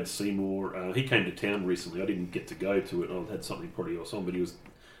 So David Seymour, he came to town recently. I didn't get to go to it. I had something probably else on, but he was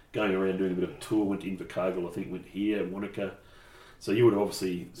going around doing a bit of a tour, went to Invercargill, I think, went here, Wanaka. So you would have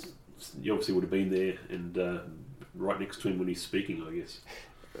obviously would have been there and right next to him when he's speaking, I guess.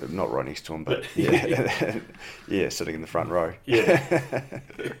 Not right next to him, but yeah, sitting in the front row. Yeah,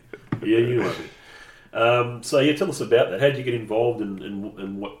 you might be. So tell us about that. How did you get involved,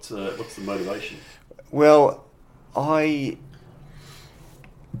 and what's the motivation? Well, I'm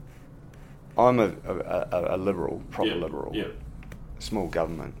a liberal, proper liberal. Yeah. Small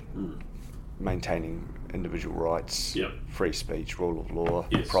government, maintaining individual rights, free speech, rule of law,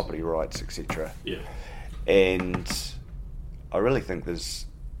 property rights, etc. Yeah. And I really think there's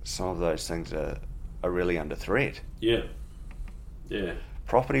some of those things are really under threat. Yeah. Yeah.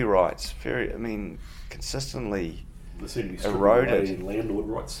 Property rights, consistently eroded. Landlord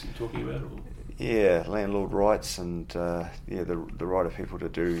rights you're talking about? Or? Yeah, landlord rights and the right of people to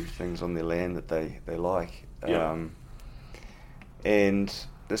do things on their land that they like. Yeah. And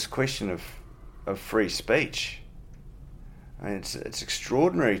this question of free speech, it's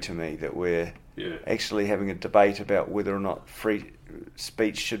extraordinary to me that we're actually having a debate about whether or not free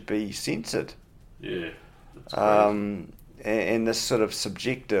speech should be censored. Yeah. And this sort of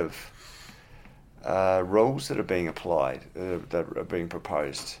subjective rules that are being applied, that are being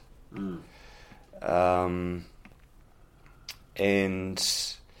proposed. And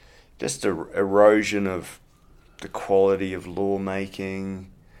just erosion of the quality of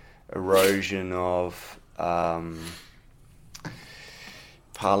lawmaking, erosion of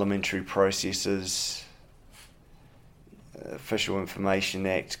parliamentary processes, Official Information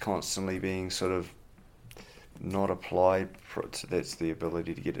Act constantly being sort of not applied. So that's the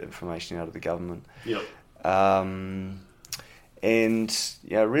ability to get information out of the government. Yep. And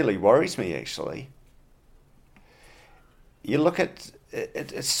it really worries me, actually. You look at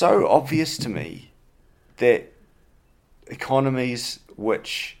it, it's so obvious to me that economies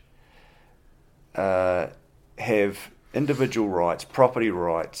which have individual rights, property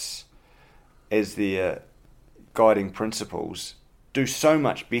rights as their guiding principles do so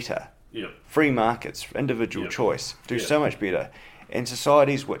much better. Yep. Free markets, individual Yep. choice do Yep. so much better. And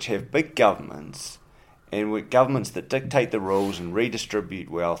societies which have big governments and with governments that dictate the rules and redistribute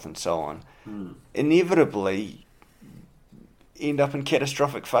wealth and so on, inevitably end up in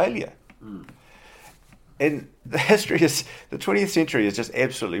catastrophic failure. And the 20th century is just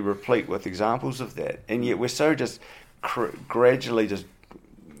absolutely replete with examples of that. And yet we're so just gradually just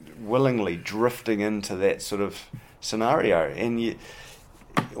willingly drifting into that sort of scenario. And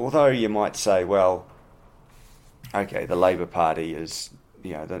although you might say, well, okay, the Labour Party is,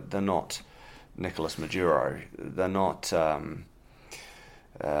 they're not Nicolas Maduro, they're not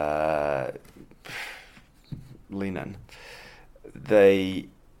Lenin, they're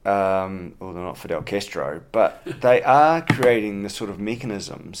not Fidel Castro, but they are creating the sort of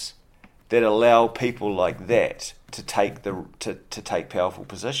mechanisms that allow people like that to take to take powerful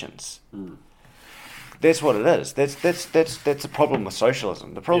positions. That's what it is. That's the problem with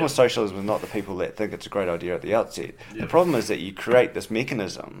socialism. The problem with socialism is not the people that think it's a great idea at the outset. The problem is that you create this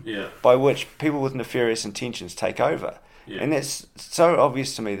mechanism by which people with nefarious intentions take over, and that's so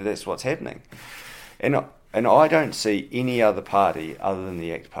obvious to me that that's what's happening. And I don't see any other party other than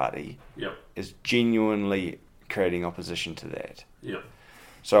the ACT Party is genuinely creating opposition to that.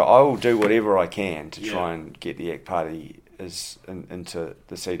 So I will do whatever I can to try and get the ACT Party into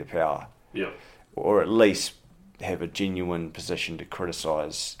the seat of power. Or at least have a genuine position to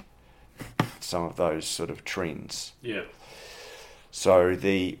criticise some of those sort of trends. So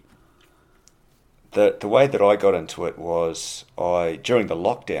the way that I got into it was during the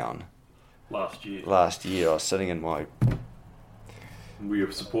lockdown last year I was sitting in my... Were you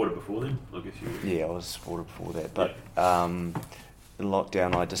a supporter before then? I guess you were. Yeah, I was a supporter before that. But in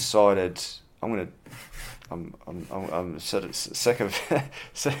lockdown I decided I'm sort of sick of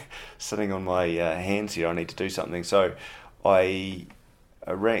sitting on my hands here. I need to do something. So I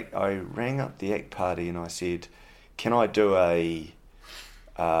rang up the ACT Party and I said, can I do I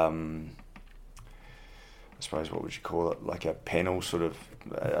suppose, what would you call it, like a panel, sort of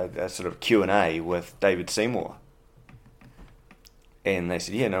a sort of Q&A with David Seymour? And they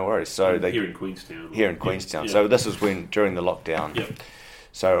said, yeah, no worries. So here in Queenstown. Here in Queenstown. So this was during the lockdown.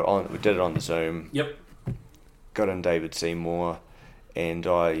 So we did it on the Zoom. Got in David Seymour, and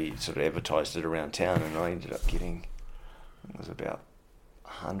I sort of advertised it around town, and I ended up getting, it was about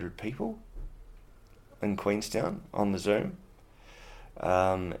 100 people in Queenstown on the Zoom.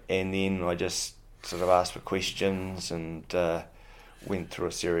 And then I just sort of asked for questions and went through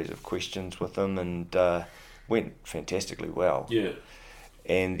a series of questions with them, and went fantastically well.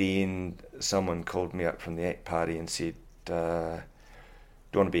 And then someone called me up from the ACT Party and said, do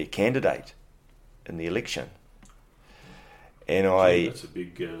you want to be a candidate in the election? And that's a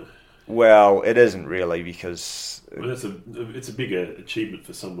big... well, it isn't really, because... it's a bigger achievement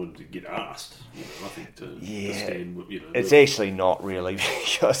for someone to get asked, I think, to understand... It's actually not really,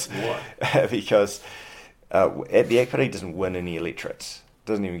 because... Why? Because the ACT Party doesn't win any electorates.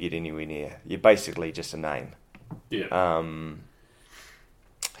 Doesn't even get anywhere near. You're basically just a name.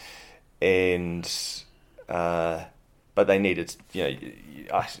 But they needed, you're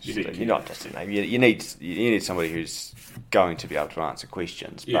not just a name. You need somebody who's going to be able to answer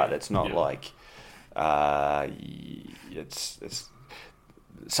questions. But it's not like it's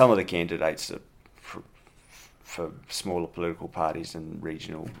some of the candidates for smaller political parties and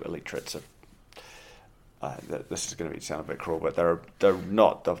regional electorates are. This is going to sound a bit cruel, but they're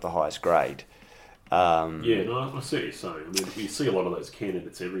not of the highest grade. I see what you're saying. I mean, you see a lot of those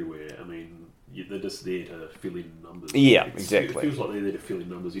candidates everywhere. I mean, they're just there to fill in numbers. Exactly. It feels like they're there to fill in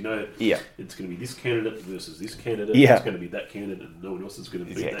numbers. It's going to be this candidate versus this candidate. Yeah. It's going to be that candidate, and no one else is going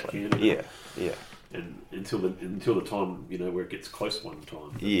to beat that candidate. And until the time where it gets close one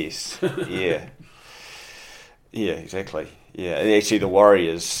time. Yes. Exactly. Yeah. And actually, the worry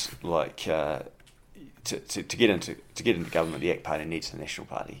is like to get into government, the ACT Party needs the National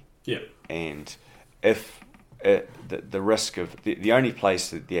Party. And if the risk of the only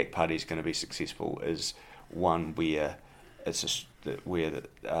place that the ACT Party is going to be successful is one where it's where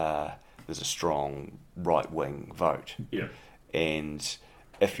there's a strong right-wing vote. Yeah. And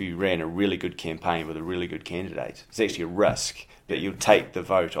if you ran a really good campaign with a really good candidate, it's actually a risk that you'll take the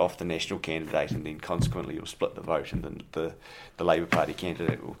vote off the national candidate, and then consequently you'll split the vote, and then the Labour Party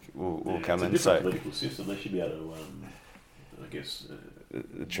candidate will come in. It's a different political system. They should be able to, I guess,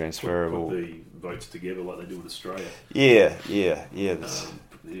 the transferable put the votes together like they do in Australia. Yeah. Your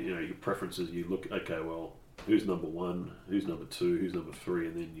preferences. You look. Okay, well, who's number one? Who's number two? Who's number three?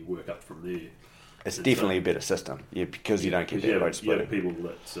 And then you work up from there. It's definitely a better system, because you don't get that vote split. People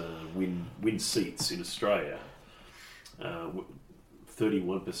that win seats in Australia,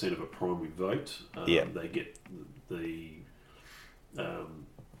 31% of a primary vote. They get the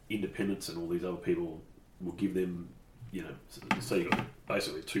independents and all these other people will give them, so you've got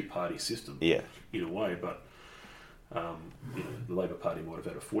basically a two-party system in a way, but the Labour Party might have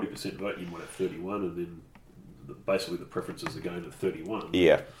had a 40% vote, you might have 31, and then basically the preferences are going to 31.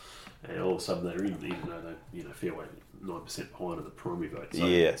 Yeah. And all of a sudden they're in, even though they're fair way 9% behind on the primary vote. So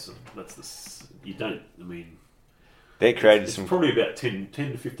that created it's some. Probably about 10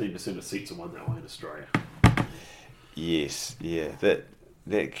 to 15% of seats are won that way in Australia. Yes, yeah. That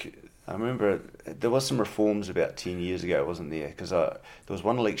I remember there was some reforms about 10 years ago, wasn't there? Because there was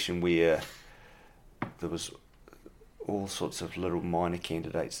one election where there was all sorts of little minor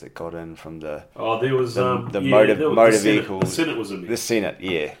candidates that got in from the motor vehicles. The Senate was a mess. The Senate,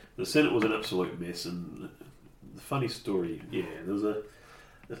 yeah. The Senate was an absolute mess, and the funny story, there was the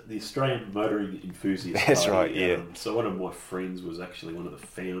Australian Motoring Enthusiast That's Party. right, yeah. So one of my friends was actually one of the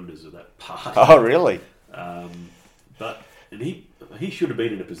founders of that party. Oh, really? And he should have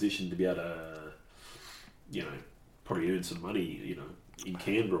been in a position to be able to, probably earn some money, in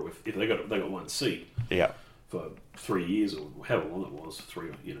Canberra if they got one seat. Yeah. For 3 years or however long it was,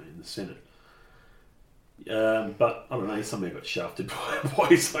 in the Senate. But I don't know, he somehow got shafted by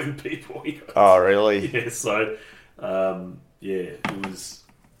his own people. Oh, really? Yeah, so, it was,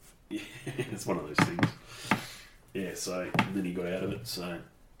 it's one of those things. Yeah, so, and then he got out of it, so,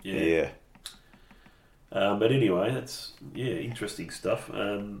 Yeah. But anyway, that's, interesting stuff.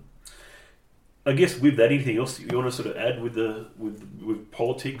 I guess with that, anything else you want to sort of add with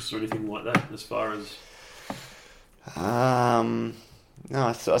politics or anything like that, as far as... No,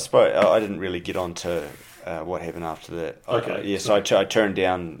 I suppose I didn't really get on to what happened after that. Okay. So I turned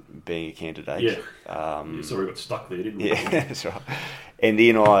down being a candidate. Yeah. So we got stuck there, didn't we? Yeah, that's right. And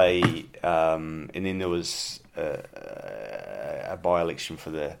then there was a by-election for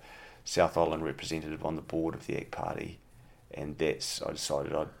the South Island representative on the board of the ACT Party, and I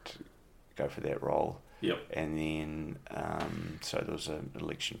decided I'd go for that role. Yep. And then so there was an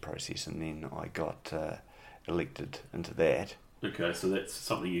election process, and then I got elected into that. Okay, so that's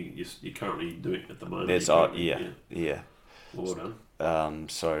something you're currently doing at the moment. That's yeah. Well done.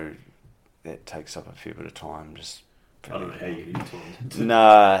 So that takes up a fair bit of time. Just I don't know how you get any time. No,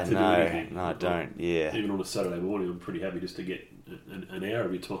 I don't. Yeah. Even on a Saturday morning, I'm pretty happy just to get an hour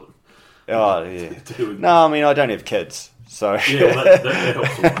of your time. Oh yeah. No, I mean I don't have kids, so yeah, well, that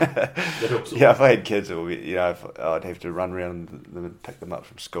helps a lot. That helps a lot. Yeah, if I had kids, it would be, I'd have to run around them and pick them up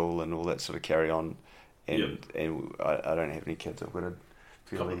from school and all that sort of carry on. And I don't have any kids. I've got a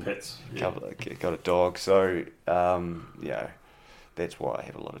couple of pets. Got a dog, so that's why I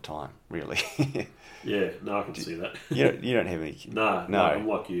have a lot of time, really. Yeah, no, I can see that. You don't have any kids. No, I'm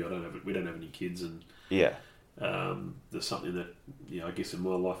like you. We don't have any kids, and there's something that I guess in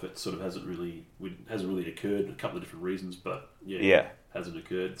my life it sort of hasn't really occurred. A couple of different reasons, but hasn't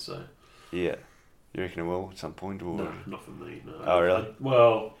occurred. So you reckon it will at some point? Or? No, not for me. No. Oh, really?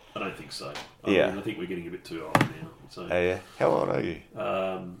 I don't think so. I think we're getting a bit too old now. So, how old are you?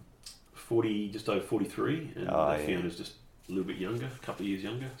 40, just over 43, and Fiona's just a little bit younger, a couple of years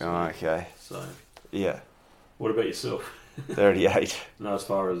younger. So, okay. So, yeah. What about yourself? 38. No, as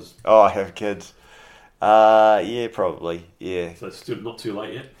far as... I have kids. Yeah, probably. Yeah. So it's still not too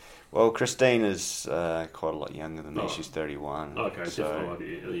late yet? Well, Christine is quite a lot younger than me. She's 31. Okay,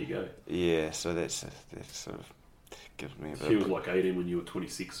 definitely. There you go. Yeah, so that sort of gives me a bit. She was like 18 when you were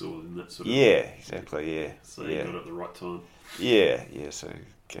 26, or in that sort of. Yeah, exactly. Yeah. So you got it at the right time. Yeah. So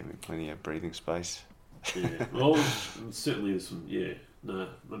gave me plenty of breathing space. Yeah. Well, certainly there's some. Yeah. No,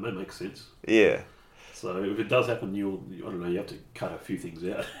 that makes sense. Yeah. So if it does happen, you have to cut a few things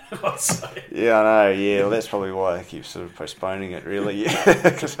out, I'd say. Yeah, I know, yeah. Well, that's probably why I keep sort of postponing it, really.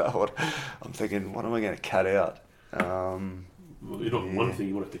 Because I'm thinking, what am I going to cut out? Well, you're not one thing,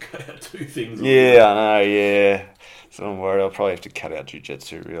 you want to have to cut out two things. Yeah, I know, yeah. So I'm worried I'll probably have to cut out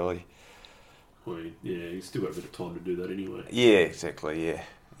jiu-jitsu, really. Well, yeah, you still got a bit of time to do that anyway. Yeah, exactly, yeah.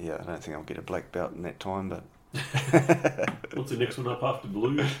 Yeah, I don't think I'll get a black belt in that time, but What's the next one up after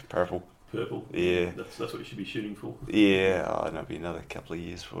blue? Purple. Purple. Yeah. That's what you should be shooting for. Yeah, it'll be another couple of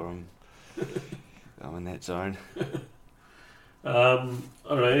years for him. I'm in that zone. I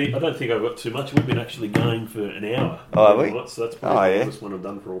don't know. I don't think I've got too much. We've been actually going for an hour. Oh, have we? So that's probably the yeah. longest one I've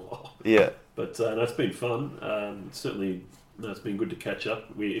done for a while. Yeah. But no, it's been fun. Certainly, it's been good to catch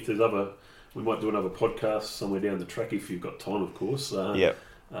up. We might do another podcast somewhere down the track if you've got time, of course. Yeah.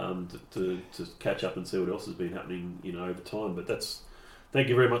 To catch up and see what else has been happening, over time. But thank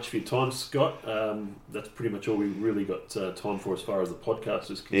you very much for your time, Scott. That's pretty much all we really got time for as far as the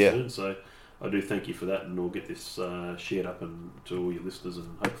podcast is concerned. Yeah. So I do thank you for that, and we'll get this shared up to all your listeners,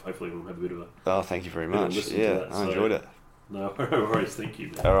 and hopefully we'll have a bit of a. Oh, thank you very much. listen to Yeah, that. I enjoyed it. No worries. Thank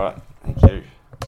you, man. All right. Thank you.